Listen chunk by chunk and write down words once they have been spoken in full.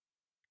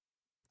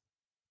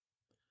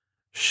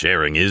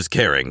Sharing is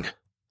caring.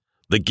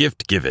 The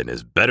gift given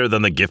is better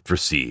than the gift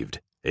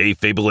received.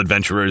 Fable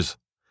adventurers?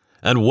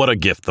 And what a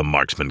gift the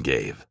marksman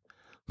gave.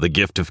 The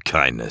gift of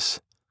kindness,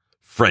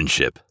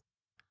 friendship,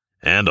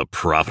 and a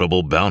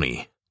profitable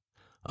bounty.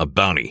 A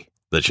bounty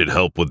that should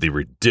help with the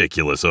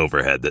ridiculous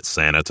overhead that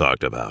Santa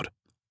talked about.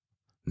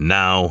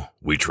 Now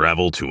we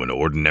travel to an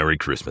ordinary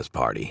Christmas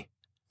party.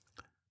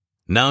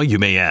 Now you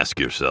may ask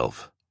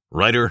yourself,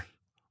 writer,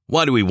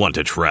 why do we want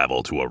to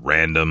travel to a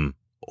random,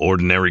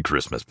 ordinary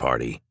Christmas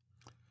party?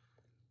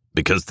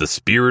 Because the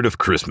spirit of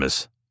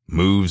Christmas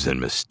moves in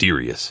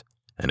mysterious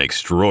and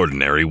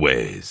extraordinary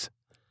ways.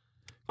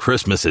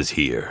 Christmas is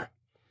here.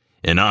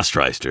 In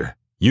Ostreister,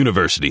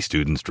 university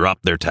students drop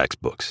their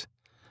textbooks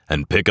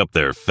and pick up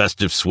their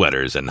festive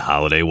sweaters and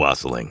holiday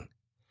wassailing.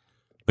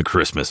 The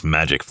Christmas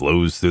magic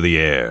flows through the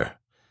air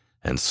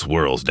and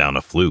swirls down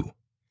a flue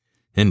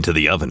into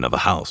the oven of a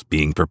house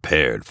being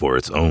prepared for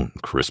its own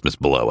Christmas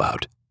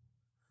blowout.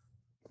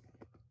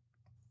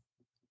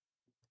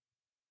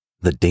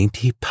 The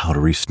dainty,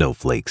 powdery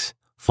snowflakes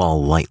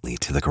fall lightly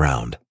to the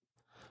ground,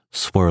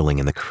 swirling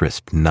in the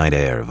crisp night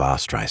air of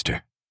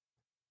Ostreister.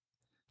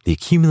 The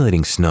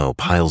accumulating snow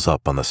piles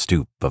up on the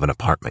stoop of an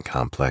apartment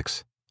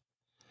complex.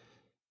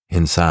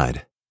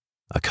 Inside,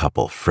 a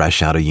couple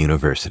fresh out of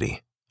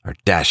university are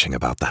dashing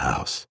about the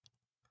house.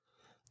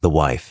 The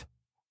wife,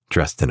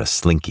 dressed in a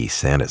slinky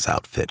Santa's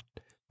outfit,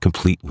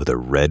 complete with a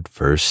red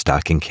fur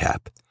stocking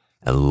cap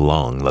and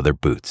long leather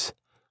boots,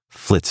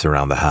 flits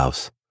around the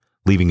house,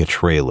 leaving a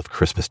trail of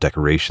Christmas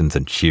decorations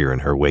and cheer in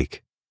her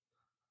wake.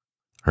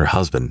 Her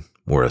husband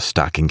wore a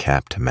stocking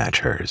cap to match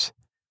hers,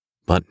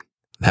 but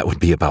that would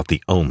be about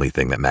the only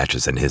thing that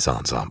matches in his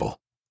ensemble.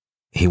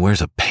 He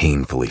wears a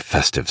painfully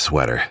festive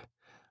sweater,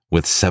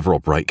 with several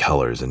bright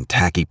colors and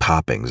tacky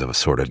poppings of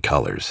assorted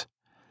colors.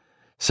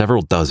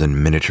 Several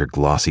dozen miniature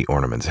glossy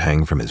ornaments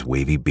hang from his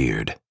wavy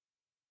beard.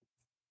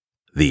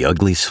 The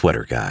ugly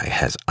sweater guy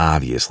has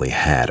obviously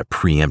had a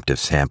preemptive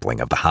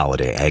sampling of the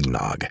holiday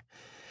eggnog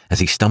as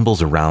he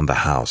stumbles around the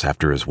house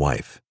after his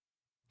wife,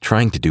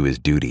 trying to do his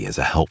duty as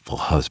a helpful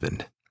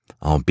husband,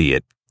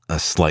 albeit a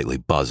slightly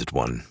buzzed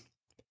one.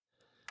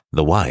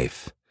 The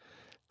wife,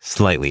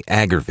 slightly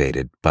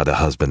aggravated by the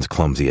husband's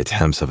clumsy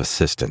attempts of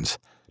assistance,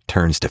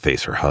 turns to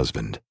face her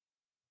husband.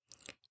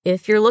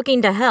 If you're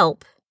looking to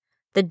help,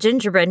 the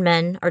gingerbread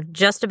men are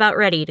just about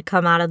ready to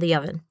come out of the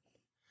oven,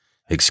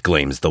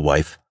 exclaims the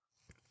wife.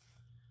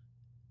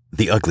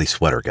 The ugly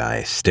sweater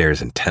guy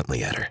stares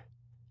intently at her,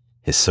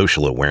 his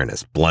social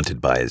awareness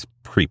blunted by his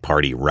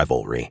pre-party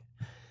revelry.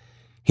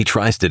 He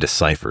tries to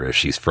decipher if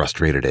she's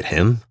frustrated at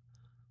him,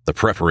 the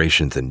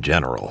preparations in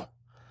general,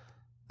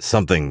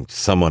 something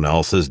someone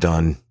else has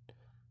done,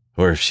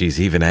 or if she's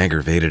even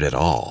aggravated at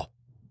all.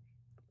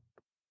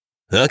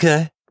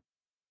 Okay,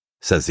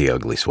 says the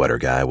ugly sweater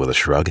guy with a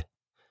shrug,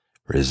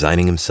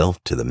 resigning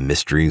himself to the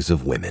mysteries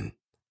of women.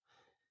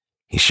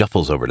 He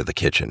shuffles over to the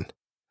kitchen.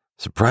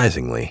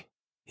 Surprisingly,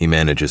 he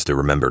manages to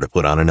remember to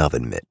put on an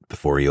oven mitt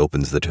before he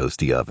opens the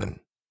toasty oven.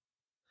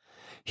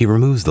 He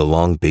removes the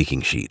long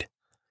baking sheet,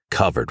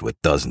 covered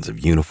with dozens of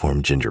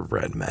uniformed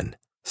gingerbread men,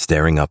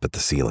 staring up at the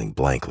ceiling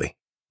blankly.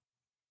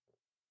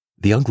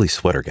 The ugly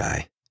sweater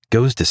guy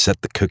goes to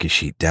set the cookie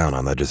sheet down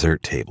on the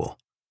dessert table,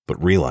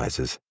 but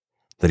realizes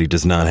that he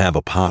does not have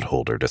a pot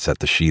holder to set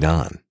the sheet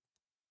on.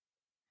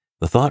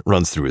 The thought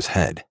runs through his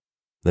head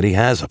that he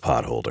has a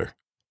pot holder.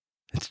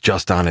 It's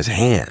just on his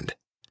hand.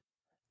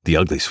 The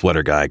ugly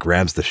sweater guy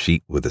grabs the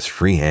sheet with his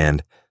free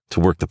hand to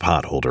work the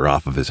pot holder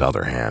off of his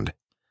other hand.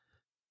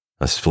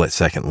 A split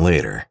second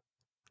later,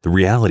 the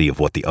reality of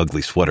what the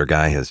ugly sweater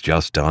guy has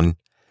just done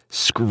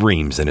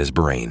screams in his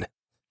brain.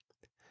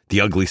 The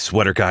ugly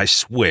sweater guy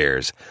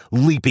swears,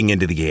 leaping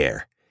into the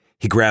air.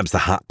 He grabs the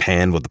hot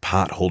pan with the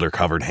pot holder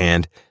covered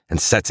hand and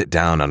sets it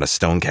down on a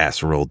stone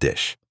casserole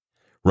dish,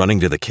 running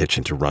to the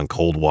kitchen to run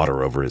cold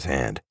water over his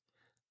hand,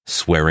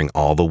 swearing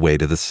all the way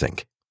to the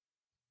sink.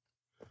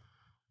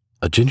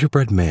 A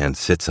gingerbread man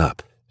sits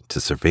up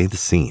to survey the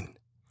scene.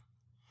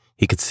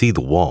 He could see the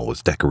wall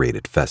was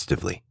decorated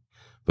festively,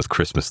 with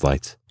Christmas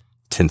lights,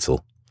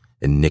 tinsel,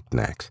 and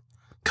knickknacks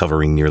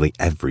covering nearly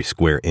every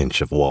square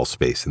inch of wall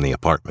space in the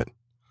apartment.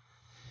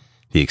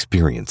 The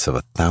experience of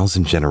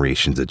 1,000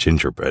 generations of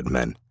gingerbread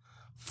men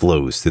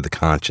flows through the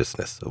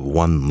consciousness of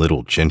one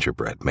little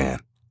gingerbread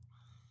man.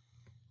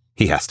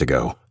 He has to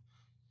go.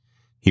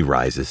 He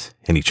rises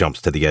and he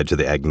jumps to the edge of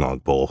the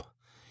eggnog bowl.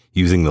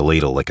 Using the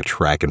ladle like a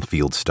track and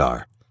field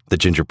star, the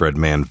gingerbread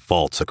man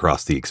vaults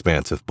across the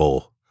expansive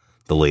bowl.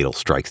 The ladle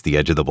strikes the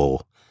edge of the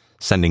bowl,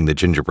 sending the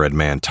gingerbread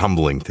man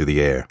tumbling through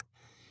the air.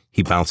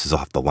 He bounces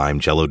off the lime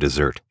jello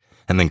dessert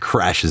and then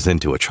crashes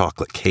into a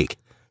chocolate cake,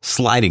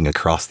 sliding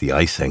across the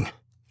icing.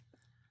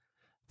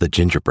 The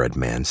gingerbread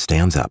man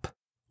stands up,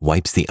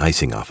 wipes the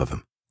icing off of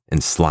him,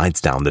 and slides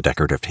down the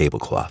decorative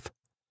tablecloth.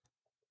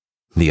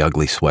 The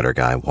ugly sweater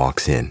guy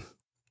walks in,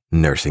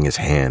 nursing his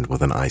hand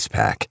with an ice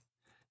pack.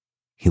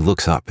 He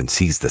looks up and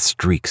sees the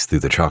streaks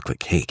through the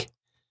chocolate cake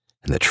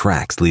and the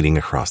tracks leading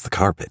across the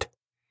carpet.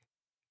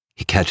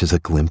 He catches a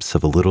glimpse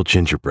of a little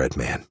gingerbread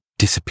man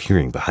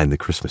disappearing behind the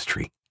Christmas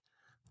tree.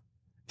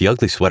 The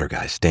ugly sweater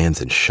guy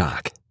stands in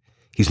shock.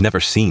 He's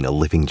never seen a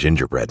living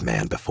gingerbread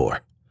man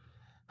before.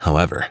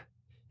 However,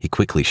 he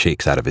quickly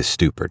shakes out of his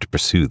stupor to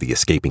pursue the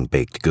escaping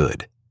baked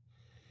good.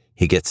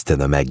 He gets to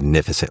the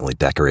magnificently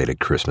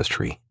decorated Christmas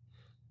tree,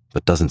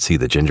 but doesn't see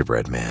the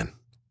gingerbread man.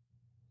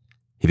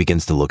 He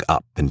begins to look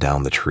up and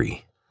down the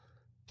tree,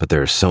 but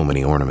there are so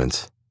many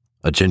ornaments,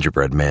 a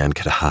gingerbread man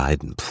could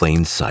hide in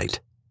plain sight.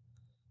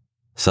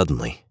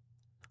 Suddenly,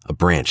 a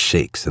branch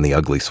shakes and the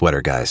ugly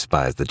sweater guy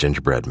spies the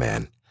gingerbread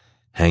man,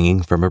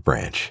 hanging from a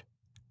branch.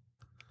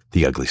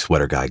 The ugly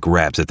sweater guy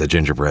grabs at the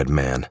gingerbread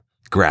man,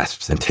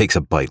 grasps and takes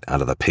a bite out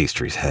of the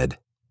pastry's head.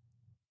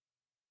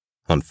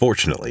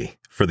 Unfortunately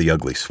for the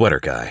ugly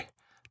sweater guy,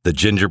 the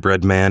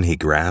gingerbread man he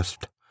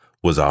grasped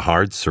was a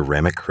hard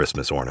ceramic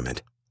Christmas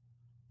ornament.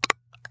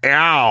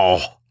 "Ow!"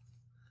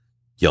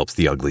 yelps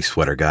the ugly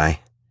sweater guy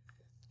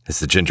as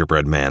the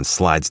gingerbread man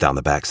slides down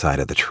the backside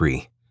of the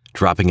tree,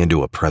 dropping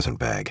into a present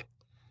bag,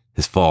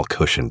 his fall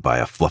cushioned by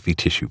a fluffy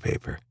tissue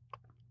paper.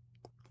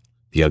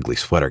 The ugly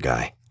sweater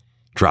guy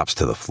drops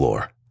to the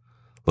floor,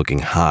 looking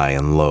high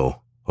and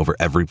low over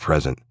every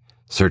present,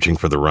 searching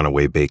for the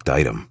runaway baked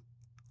item.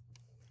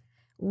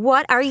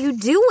 What are you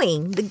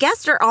doing? The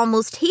guests are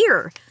almost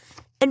here.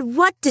 And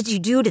what did you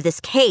do to this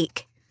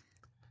cake?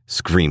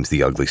 Screams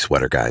the ugly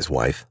sweater guy's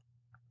wife.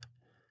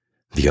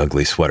 The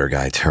ugly sweater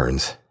guy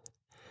turns,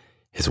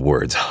 his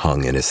words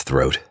hung in his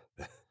throat.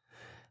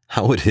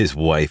 How would his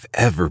wife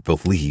ever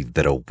believe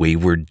that a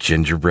wayward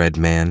gingerbread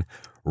man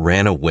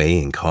ran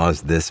away and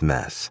caused this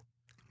mess?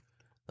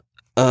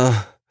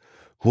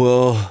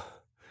 Well,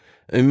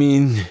 I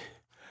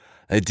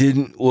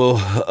didn't,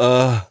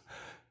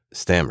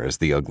 stammers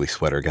the ugly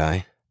sweater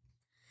guy.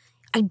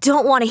 I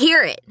don't want to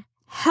hear it.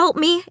 Help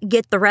me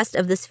get the rest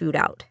of this food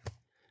out.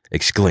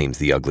 Exclaims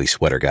the ugly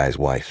sweater guy's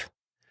wife.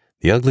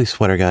 The ugly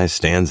sweater guy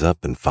stands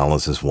up and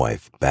follows his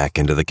wife back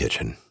into the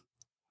kitchen.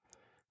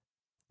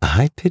 A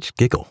high-pitched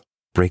giggle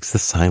breaks the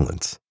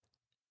silence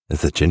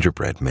as the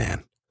gingerbread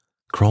man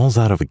crawls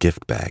out of a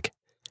gift bag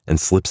and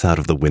slips out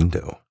of the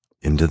window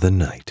into the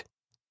night.